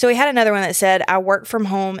that. So we had another one that said, I work from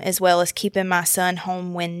home as well as keeping my son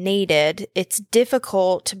home when needed. It's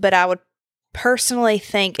difficult, but I would personally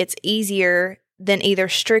think it's easier than either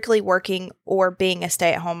strictly working or being a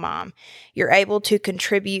stay-at-home mom. You're able to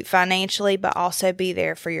contribute financially, but also be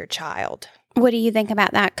there for your child. What do you think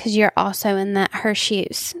about that? Because you're also in her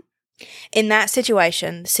shoes. In that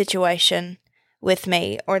situation, the situation with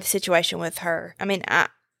me or the situation with her, I mean, I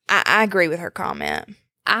agree with her comment.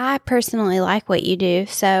 I personally like what you do,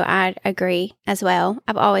 so I agree as well.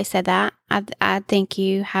 I've always said that. I think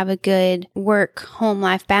you have a good work-home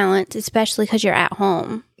life balance, especially because you're at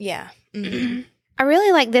home. Yeah. Mm-hmm. I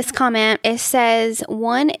really like this comment. It says,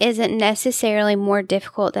 one isn't necessarily more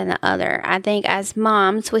difficult than the other. I think as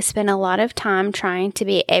moms, we spend a lot of time trying to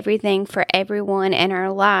be everything for everyone in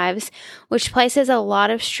our lives, which places a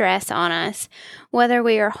lot of stress on us. Whether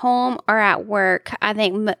we are home or at work, I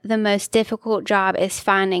think the most difficult job is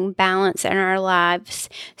finding balance in our lives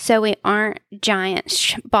so we aren't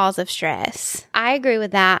giant balls of stress. I agree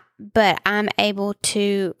with that, but I'm able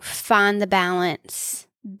to find the balance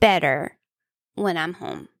better when I'm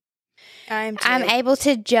home. I'm able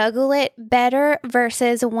to juggle it better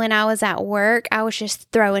versus when I was at work, I was just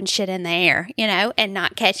throwing shit in the air, and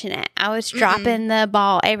not catching it. I was dropping the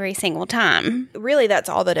ball every single time. Really, that's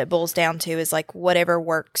all that it boils down to is like whatever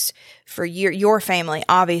works for your family.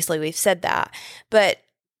 Obviously, we've said that. But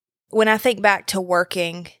when I think back to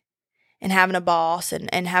working and having a boss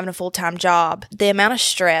and having a full-time job, the amount of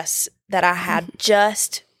stress that I had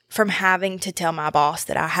just from having to tell my boss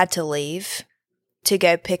that I had to leave to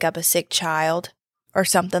go pick up a sick child or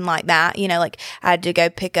something like that. Like I had to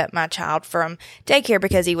go pick up my child from daycare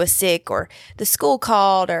because he was sick, or the school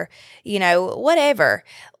called, or, whatever.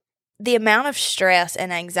 The amount of stress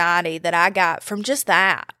and anxiety that I got from just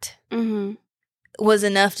that was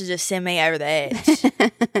enough to just send me over the edge.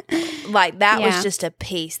 Like that was just a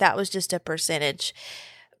piece. That was just a percentage.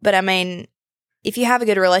 But I mean, if you have a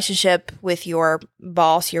good relationship with your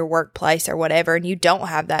boss, your workplace or whatever, and you don't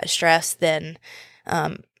have that stress, then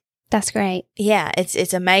that's great. Yeah,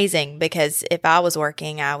 it's amazing, because if I was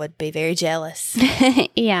working, I would be very jealous.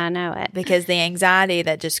 Yeah, I know it. Because the anxiety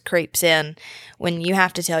that just creeps in when you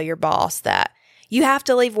have to tell your boss that you have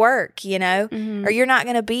to leave work, or you're not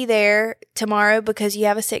going to be there tomorrow because you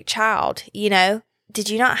have a sick child, Did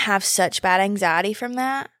you not have such bad anxiety from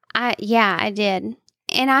that? Yeah, I did.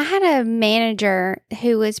 And I had a manager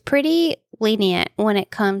who was pretty lenient when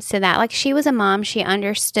it comes to that. Like, she was a mom, she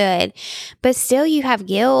understood, but still you have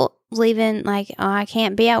guilt leaving, like, oh, I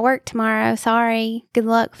can't be at work tomorrow. Sorry. Good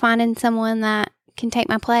luck finding someone that can take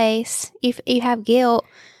my place. If you have guilt.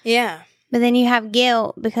 Yeah. But then you have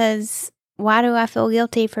guilt because why do I feel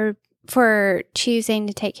guilty for choosing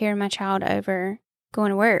to take care of my child over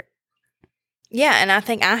going to work? Yeah, and I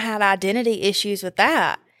think I had identity issues with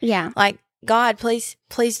that. Yeah. Like, God, please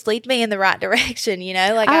lead me in the right direction, you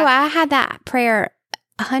know? Like, I had that prayer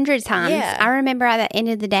 100 times. Yeah. I remember at the end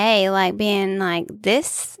of the day, like, being like,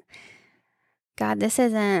 God, this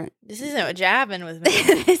isn't what jabbing with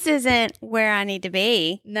me. this isn't where I need to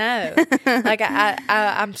be. No. Like,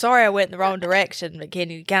 I'm sorry I went in the wrong direction, but can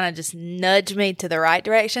you kind of just nudge me to the right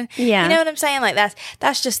direction? Yeah. You know what I'm saying? Like,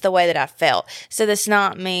 that's just the way that I felt. So that's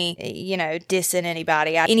not me, dissing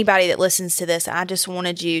anybody. Anybody that listens to this, I just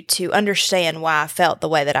wanted you to understand why I felt the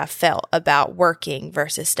way that I felt about working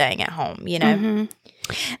versus staying at home, you know? Mm-hmm.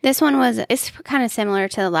 This one it's kind of similar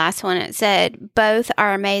to the last one. It said, both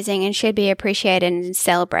are amazing and should be appreciated and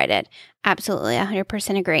celebrated. Absolutely,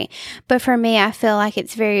 100% agree. But for me, I feel like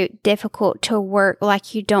it's very difficult to work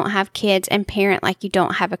like you don't have kids and parent like you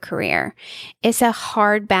don't have a career. It's a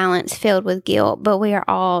hard balance filled with guilt, but we are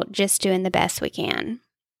all just doing the best we can.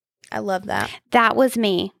 I love that. That was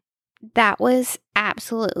me. That was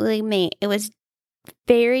absolutely me. It was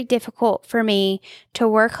very difficult for me to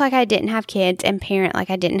work like I didn't have kids and parent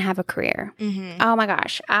like I didn't have a career. Mm-hmm. Oh my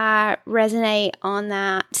gosh. I resonate on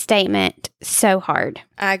that statement so hard.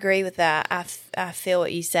 I agree with that. I feel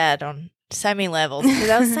what you said on so many levels because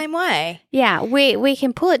I was the same way. Yeah, we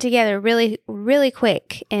can pull it together really, really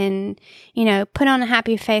quick and, put on a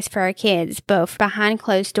happy face for our kids, but behind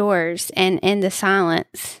closed doors and in the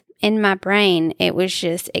silence, in my brain, it was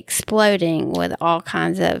just exploding with all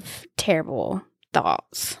kinds of terrible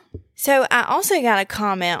thoughts. So I also got a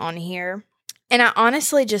comment on here, and I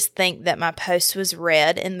honestly just think that my post was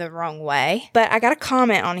read in the wrong way. But I got a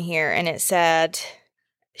comment on here, and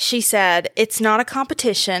she said, it's not a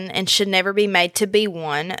competition and should never be made to be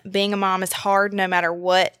one. Being a mom is hard no matter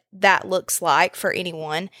what that looks like for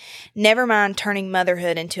anyone. Never mind turning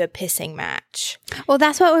motherhood into a pissing match. Well,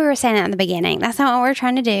 that's what we were saying at the beginning. That's not what we're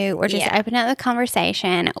trying to do. We're just opening up the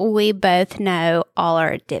conversation. We both know all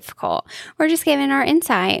are difficult. We're just giving our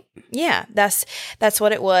insight. Yeah, that's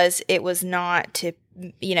what it was. It was not to,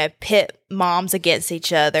 pit moms against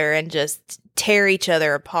each other and just tear each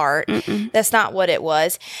other apart. Mm-mm. That's not what it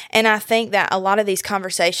was. And I think that a lot of these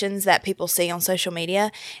conversations that people see on social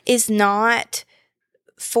media is not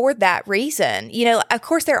for that reason. Of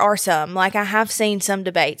course there are some, like I have seen some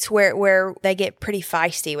debates where they get pretty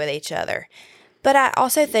feisty with each other. But I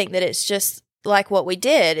also think that it's just like what we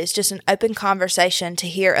did. It's just an open conversation to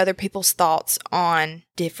hear other people's thoughts on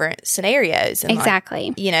different scenarios. And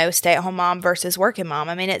exactly. Stay-at-home mom versus working mom.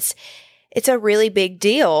 I mean, it's a really big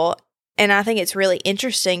deal. And I think it's really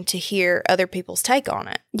interesting to hear other people's take on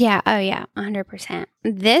it. Yeah. Oh, yeah. 100%.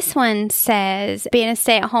 This one says, being a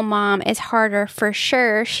stay-at-home mom is harder for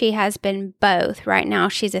sure. She has been both. Right now,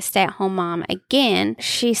 she's a stay-at-home mom again.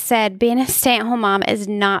 She said, being a stay-at-home mom is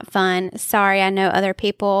not fun. Sorry, I know other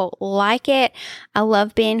people like it. I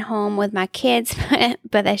love being home with my kids,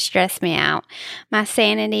 but they stress me out. My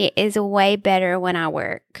sanity is way better when I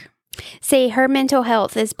work. See, her mental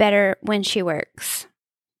health is better when she works.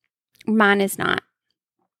 Mine is not.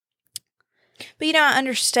 But I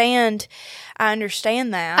understand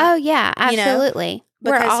that. Oh yeah, absolutely.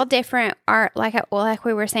 We're all different. Like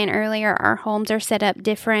we were saying earlier, our homes are set up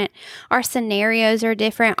different. Our scenarios are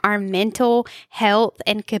different. Our mental health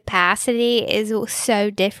and capacity is so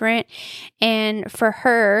different. And for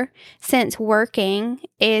her, since working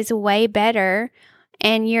is way better,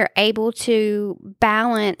 and you're able to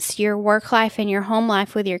balance your work life and your home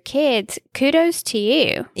life with your kids, kudos to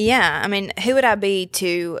you. Yeah. I mean, who would I be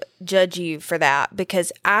to judge you for that?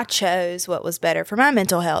 Because I chose what was better for my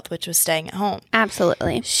mental health, which was staying at home.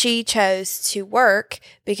 Absolutely. She chose to work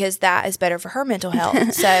because that is better for her mental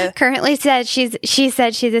health. So currently she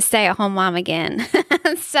said she's a stay-at-home mom again.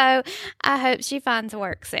 So I hope she finds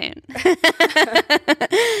work soon.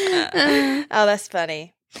 Oh, that's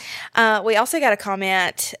funny. We also got a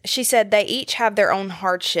comment. She said they each have their own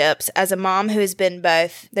hardships. As a mom who has been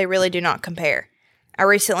both, they really do not compare. I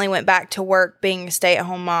recently went back to work. Being a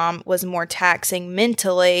stay-at-home mom was more taxing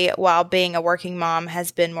mentally, while being a working mom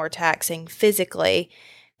has been more taxing physically.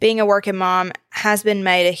 Being a working mom has been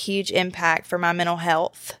made a huge impact for my mental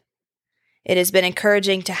health. It has been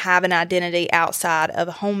encouraging to have an identity outside of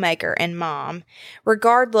a homemaker and mom.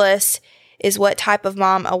 Regardless is what type of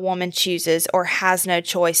mom a woman chooses or has no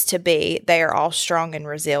choice to be, they are all strong and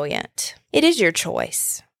resilient. It is your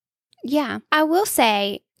choice. Yeah. I will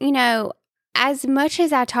say, as much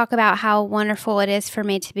as I talk about how wonderful it is for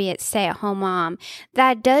me to be a stay-at-home mom,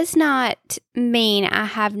 that does not mean I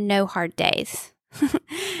have no hard days.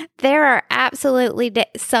 There are absolutely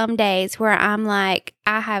some days where I'm like,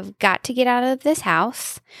 I have got to get out of this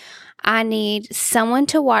house. I need someone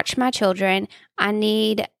to watch my children. I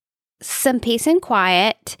need some peace and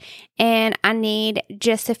quiet, and I need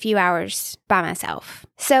just a few hours by myself.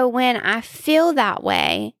 So when I feel that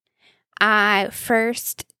way, I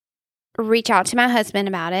first reach out to my husband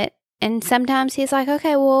about it. And sometimes he's like,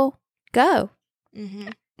 okay, well, go. Mm-hmm.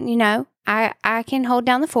 I can hold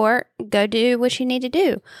down the fort, go do what you need to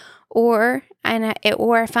do. Or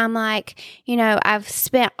if I'm like, I've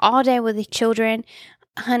spent all day with the children,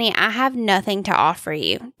 honey, I have nothing to offer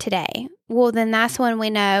you today. Well, then that's when we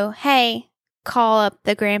know, hey, call up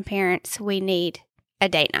the grandparents. We need a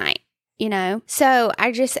date night, So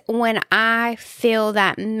when I feel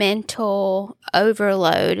that mental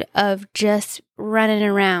overload of just running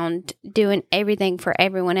around doing everything for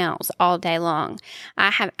everyone else all day long,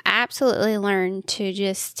 I have absolutely learned to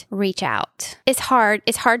just reach out. It's hard.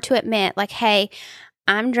 It's hard to admit, like, hey,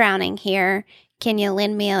 I'm drowning here. Can you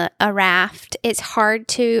lend me a raft? It's hard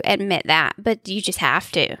to admit that, but you just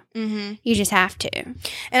have to. Mm-hmm. You just have to.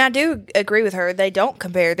 And I do agree with her. They don't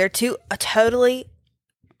compare. They're two totally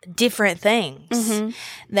different things.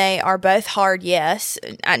 Mm-hmm. They are both hard, yes.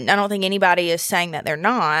 I don't think anybody is saying that they're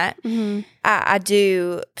not. Mm-hmm. I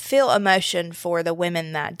do feel emotion for the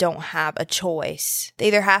women that don't have a choice. They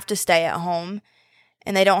either have to stay at home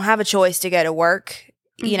and they don't have a choice to go to work,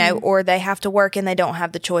 or they have to work and they don't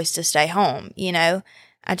have the choice to stay home,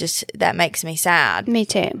 that makes me sad. Me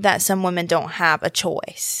too. That some women don't have a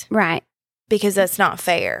choice. Right. Because that's not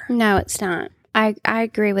fair. No, it's not. I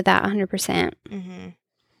agree with that 100%. Mm-hmm.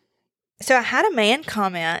 So I had a man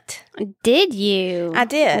comment. Did you? I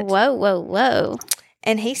did. Whoa.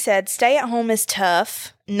 And he said, stay at home is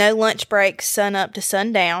tough. No lunch breaks, sun up to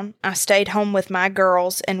sundown. I stayed home with my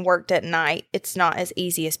girls and worked at night. It's not as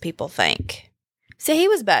easy as people think. So he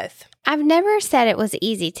was both. I've never said it was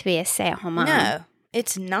easy to be a stay-at-home mom. No,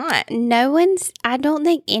 it's not. I don't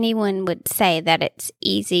think anyone would say that it's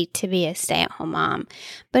easy to be a stay-at-home mom,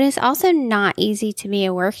 but it's also not easy to be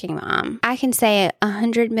a working mom. I can say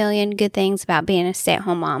 100 million good things about being a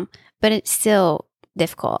stay-at-home mom, but it's still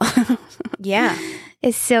difficult. Yeah.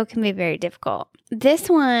 It still can be very difficult. This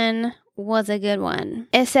one was a good one.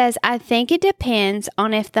 It says, I think it depends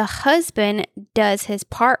on if the husband does his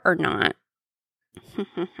part or not.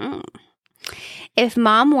 If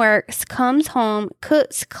mom works, comes home,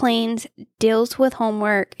 cooks, cleans, deals with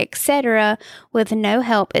homework, etc., with no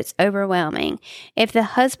help, it's overwhelming. If the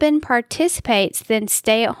husband participates, then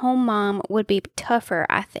stay-at-home mom would be tougher,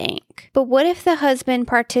 I think. But what if the husband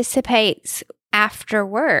participates after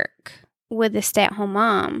work with the stay-at-home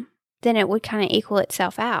mom? Then it would kind of equal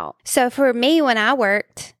itself out. So for me, when I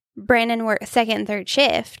worked, Brandon worked second and third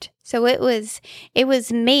shift. So it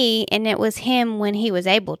was me and it was him when he was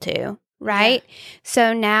able to, right? Yeah.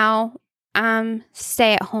 So now I'm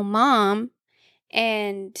stay-at-home mom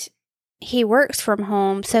and he works from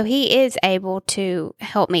home, so he is able to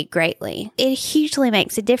help me greatly. It hugely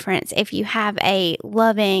makes a difference if you have a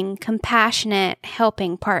loving, compassionate,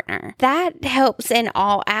 helping partner. That helps in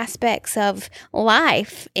all aspects of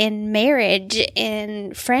life, in marriage,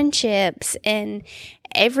 in friendships, in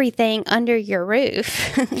everything under your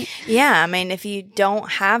roof. Yeah, I mean, if you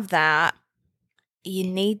don't have that, you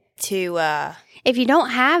need to... if you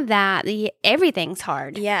don't have that, everything's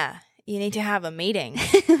hard. Yeah. You need to have a meeting.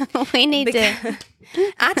 We need to.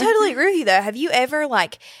 I totally agree with you, though. Have you ever,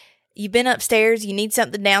 you've been upstairs, you need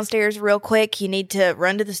something downstairs real quick, you need to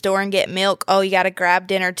run to the store and get milk. Oh, you got to grab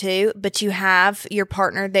dinner, too. But you have your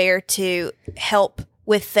partner there to help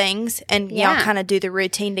with things, and y'all kind of do the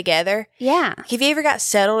routine together. Yeah. Have you ever got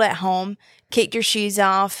settled at home, kicked your shoes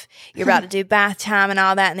off, you're about to do bath time and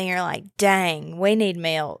all that, and then you're like, dang, we need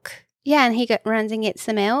milk. Yeah, and he runs and gets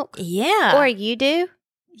the milk. Yeah. Or you do.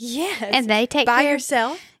 Yes. And they take by care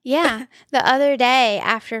yourself. Yeah. The other day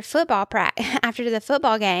after the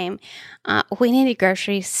football game, we needed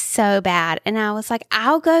groceries so bad. And I was like,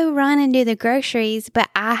 I'll go run and do the groceries, but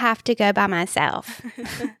I have to go by myself.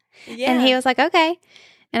 Yeah. And he was like, okay.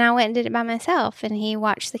 And I went and did it by myself, and he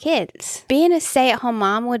watched the kids. Being a stay-at-home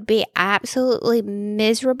mom would be absolutely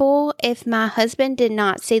miserable if my husband did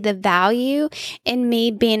not see the value in me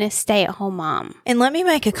being a stay-at-home mom. And let me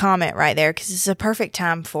make a comment right there, because it's a perfect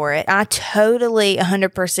time for it. I totally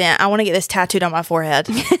 100%, I want to get this tattooed on my forehead,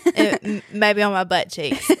 maybe on my butt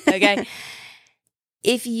cheeks, okay?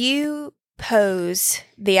 If you pose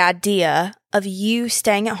the idea of you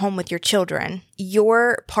staying at home with your children,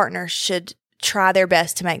 your partner should try their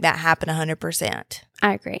best to make that happen 100%.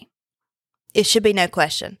 I agree. It should be no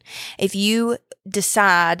question. If you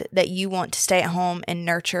decide that you want to stay at home and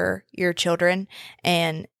nurture your children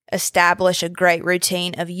and establish a great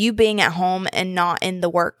routine of you being at home and not in the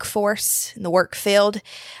workforce, in the work field,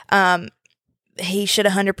 he should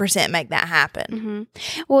 100% make that happen.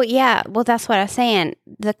 Mm-hmm. Well, yeah. Well, that's what I was saying.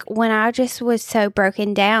 When I just was so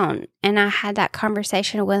broken down and I had that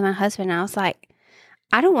conversation with my husband, I was like,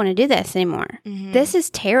 I don't want to do this anymore. Mm-hmm. This is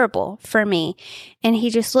terrible for me. And he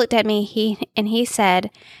just looked at me, he said,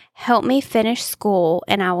 help me finish school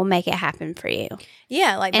and I will make it happen for you.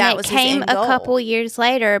 Yeah, like and that was his end goal. It came a couple years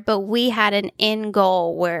later, but we had an end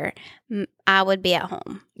goal where I would be at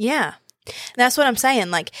home. Yeah. That's what I'm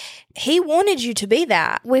saying. Like, he wanted you to be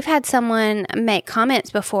that. We've had someone make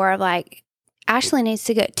comments before like, Ashley needs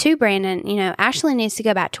to go to Brandon, Ashley needs to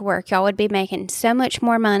go back to work. Y'all would be making so much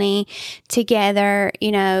more money together.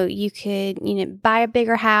 You could, buy a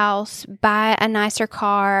bigger house, buy a nicer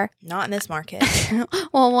car. Not in this market.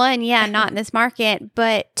 Well, one, yeah, not in this market.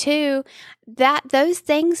 But two, those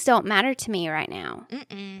things don't matter to me right now.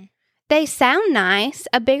 Mm-mm. They sound nice.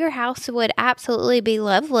 A bigger house would absolutely be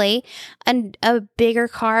lovely. And a bigger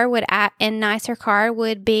car and nicer car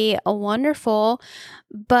would be wonderful.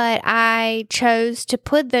 But I chose to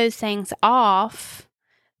put those things off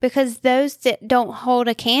because those don't hold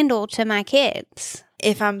a candle to my kids.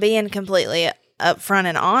 If I'm being completely upfront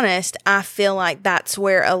and honest, I feel like that's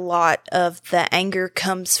where a lot of the anger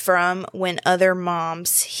comes from when other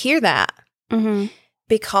moms hear that. Mm-hmm.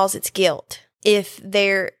 Because it's guilt. If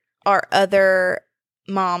there are other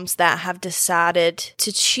moms that have decided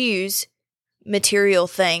to choose material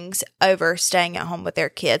things over staying at home with their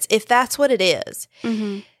kids, if that's what it is,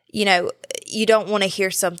 mm-hmm. You don't want to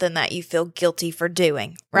hear something that you feel guilty for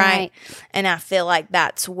doing, right? And I feel like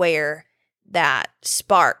that's where that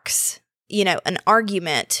sparks, an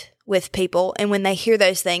argument with people. And when they hear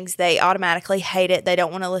those things, they automatically hate it. They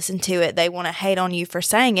don't want to listen to it. They want to hate on you for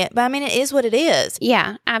saying it. But I mean, it is what it is.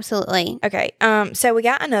 Yeah, absolutely. Okay. So we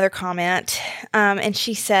got another comment. And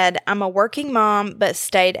she said, I'm a working mom, but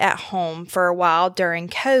stayed at home for a while during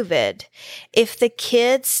COVID. If the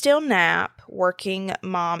kids still nap, working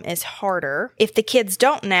mom is harder. If the kids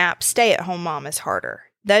don't nap, stay at home mom is harder.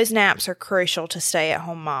 Those naps are crucial to stay at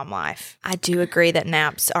home mom life. I do agree that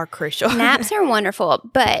naps are crucial. Naps are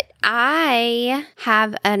wonderful, but I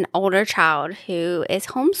have an older child who is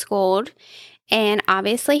homeschooled, and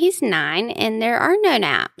obviously he's 9, and there are no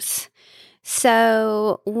naps.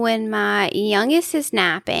 So when my youngest is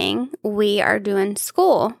napping, we are doing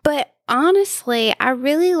school. But honestly, I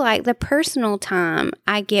really like the personal time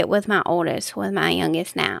I get with my oldest, with my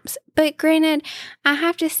youngest naps. But granted, I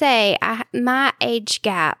have to say, my age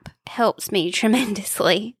gap helps me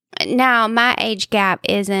tremendously. Now, my age gap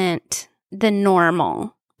isn't the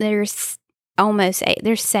normal. There's almost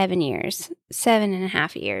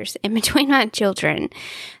 7.5 years in between my children.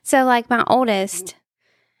 So like my oldest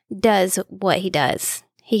does what he does.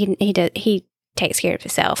 He takes care of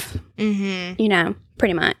himself. Mm-hmm.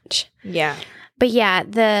 Pretty much. Yeah. But yeah,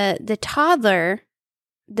 the toddler,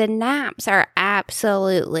 the naps are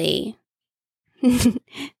absolutely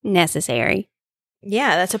necessary.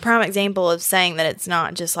 Yeah, that's a prime example of saying that it's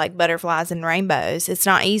not just like butterflies and rainbows. It's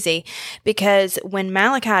not easy because when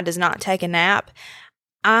Malachi does not take a nap,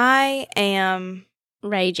 I am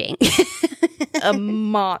raging. A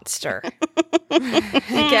monster.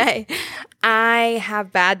 Okay. I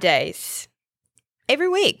have bad days. Every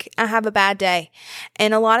week I have a bad day.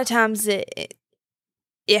 And a lot of times it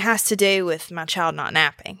has to do with my child not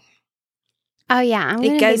napping. Oh, yeah. I'm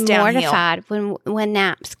going to be mortified when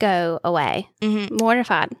naps go away. Mm-hmm.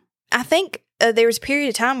 Mortified. I think there was a period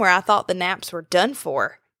of time where I thought the naps were done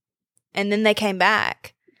for. And then they came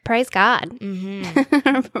back. Praise God.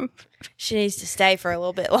 Mm-hmm. She needs to stay for a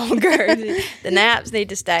little bit longer. The naps need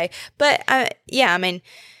to stay. But,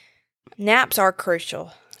 naps are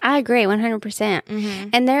crucial. I agree 100%. Mm-hmm.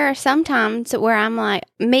 And there are some times where I'm like,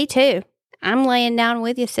 me too. I'm laying down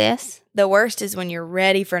with you, sis. The worst is when you're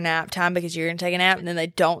ready for nap time because you're going to take a nap and then they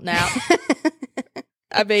don't nap.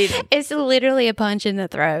 I mean, it's literally a punch in the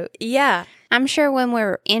throat. Yeah. I'm sure when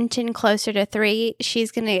we're inching closer to 3,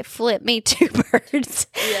 she's going to flip me 2 birds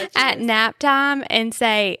at nap time and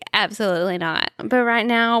say, absolutely not. But right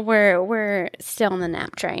now, we're still on the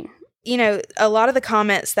nap train. A lot of the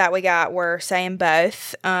comments that we got were saying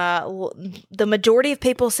both. The majority of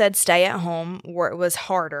people said stay at home was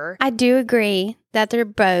harder. I do agree that they're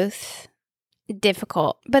both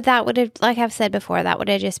difficult. But that would have, like I've said before, that would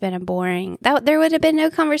have just been there would have been no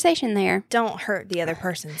conversation there. Don't hurt the other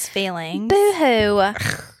person's feelings. Boo-hoo.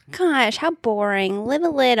 Gosh, how boring. Live a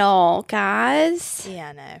little, guys. Yeah,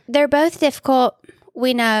 I know. They're both difficult.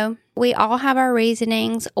 We know. We all have our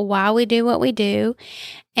reasonings why we do what we do.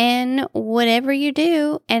 And whatever you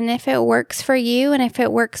do, and if it works for you and if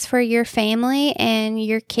it works for your family and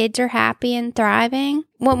your kids are happy and thriving,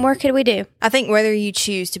 what more could we do? I think whether you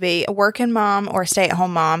choose to be a working mom or a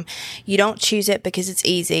stay-at-home mom, you don't choose it because it's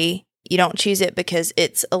easy. You don't choose it because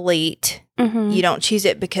it's elite. Mm-hmm. You don't choose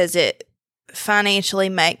it because it financially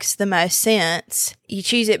makes the most sense. You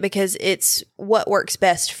choose it because it's what works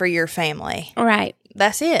best for your family. Right.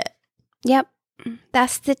 That's it. Yep.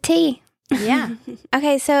 That's the tea. Yeah.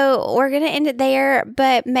 Okay, so we're going to end it there,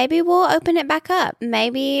 but maybe we'll open it back up.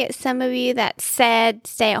 Maybe some of you that said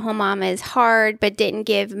stay-at-home mom is hard but didn't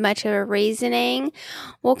give much of a reasoning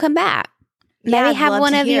will come back. Maybe I'd have love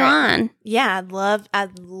one to of you hear it. on. Yeah,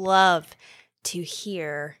 I'd love to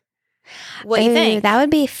hear what you Ooh, think. that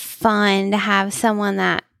would be fun to have someone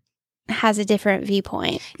that has a different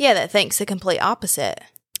viewpoint. Yeah, that thinks the complete opposite.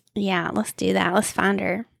 Yeah, let's do that. Let's find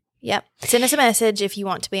her. Yep. Send us a message if you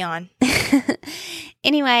want to be on.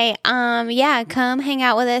 Anyway, yeah, come hang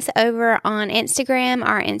out with us over on Instagram.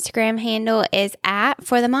 Our Instagram handle is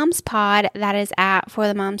 @ForTheMomsPod. That is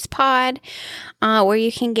 @ForTheMomsPod, where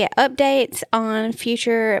you can get updates on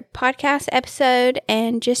future podcast episode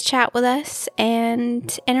and just chat with us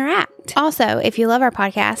and interact. Also, if you love our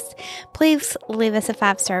podcast, please leave us a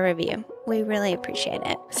 5-star review. We really appreciate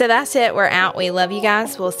it. So that's it. We're out. We love you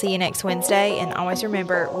guys. We'll see you next Wednesday. And always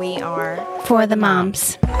remember, we are For the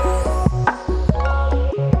moms.